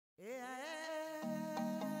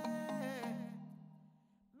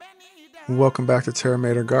Welcome back to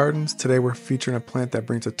Terra Gardens. Today we're featuring a plant that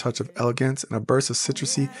brings a touch of elegance and a burst of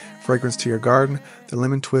citrusy fragrance to your garden, the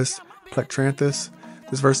Lemon Twist Plectranthus.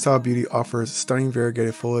 This versatile beauty offers stunning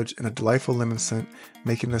variegated foliage and a delightful lemon scent,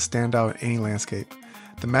 making it stand out in any landscape.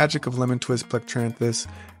 The magic of Lemon Twist Plectranthus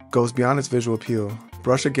goes beyond its visual appeal.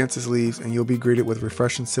 Brush against its leaves and you'll be greeted with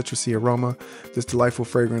refreshing citrusy aroma. This delightful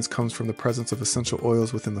fragrance comes from the presence of essential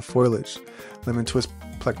oils within the foliage. Lemon Twist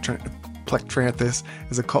Plectranthus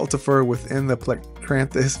is a cultivar within the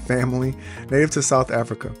Plectranthus family, native to South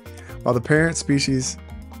Africa. While the parent species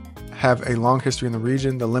have a long history in the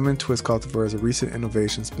region, the Lemon Twist cultivar is a recent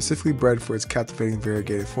innovation specifically bred for its captivating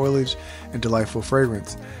variegated foliage and delightful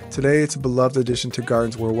fragrance. Today, it's a beloved addition to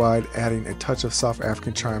gardens worldwide, adding a touch of South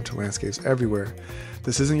African charm to landscapes everywhere.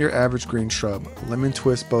 This isn't your average green shrub. Lemon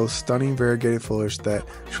Twist boasts stunning variegated foliage that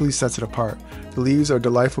truly sets it apart. The leaves are a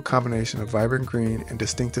delightful combination of vibrant green and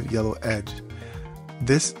distinctive yellow edge.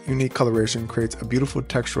 This unique coloration creates a beautiful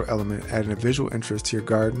textural element, adding a visual interest to your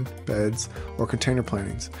garden, beds, or container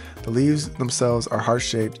plantings. The leaves themselves are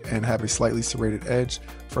heart-shaped and have a slightly serrated edge,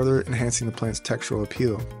 further enhancing the plant's textural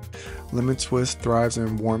appeal. Lemon Twist thrives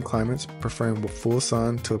in warm climates, preferring full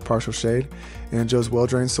sun to partial shade. It enjoys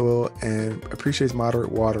well-drained soil and appreciates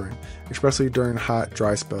moderate watering, especially during hot,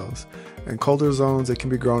 dry spells. In colder zones, it can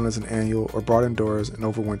be grown as an annual or brought indoors and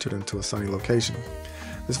overwintered into a sunny location.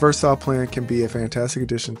 This versatile plant can be a fantastic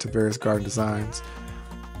addition to various garden designs.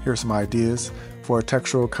 Here are some ideas. For a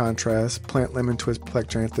textural contrast, plant Lemon Twist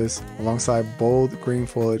Plectranthus alongside bold green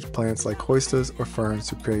foliage plants like hoistas or ferns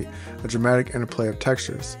to create a dramatic interplay of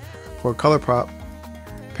textures. For a color pop,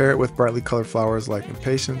 pair it with brightly colored flowers like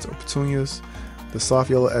impatiens or petunias. The soft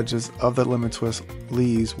yellow edges of the Lemon Twist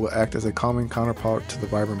leaves will act as a calming counterpart to the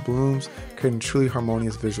vibrant blooms, creating a truly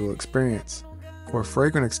harmonious visual experience. For a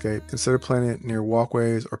fragrant escape, consider planting it near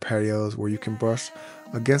walkways or patios where you can brush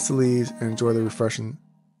against the leaves and enjoy the refreshing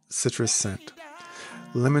citrus scent.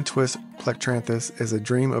 Lemon Twist Plectranthus is a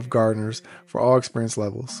dream of gardeners for all experience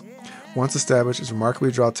levels. Once established, it's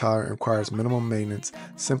remarkably drought tolerant and requires minimum maintenance.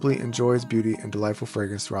 Simply enjoy its beauty and delightful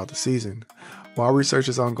fragrance throughout the season. While research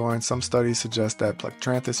is ongoing, some studies suggest that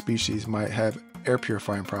Plectranthus species might have air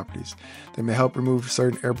purifying properties. They may help remove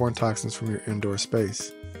certain airborne toxins from your indoor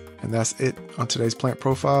space. And that's it on today's plant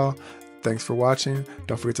profile. Thanks for watching.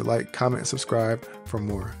 Don't forget to like, comment, and subscribe for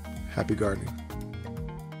more. Happy gardening.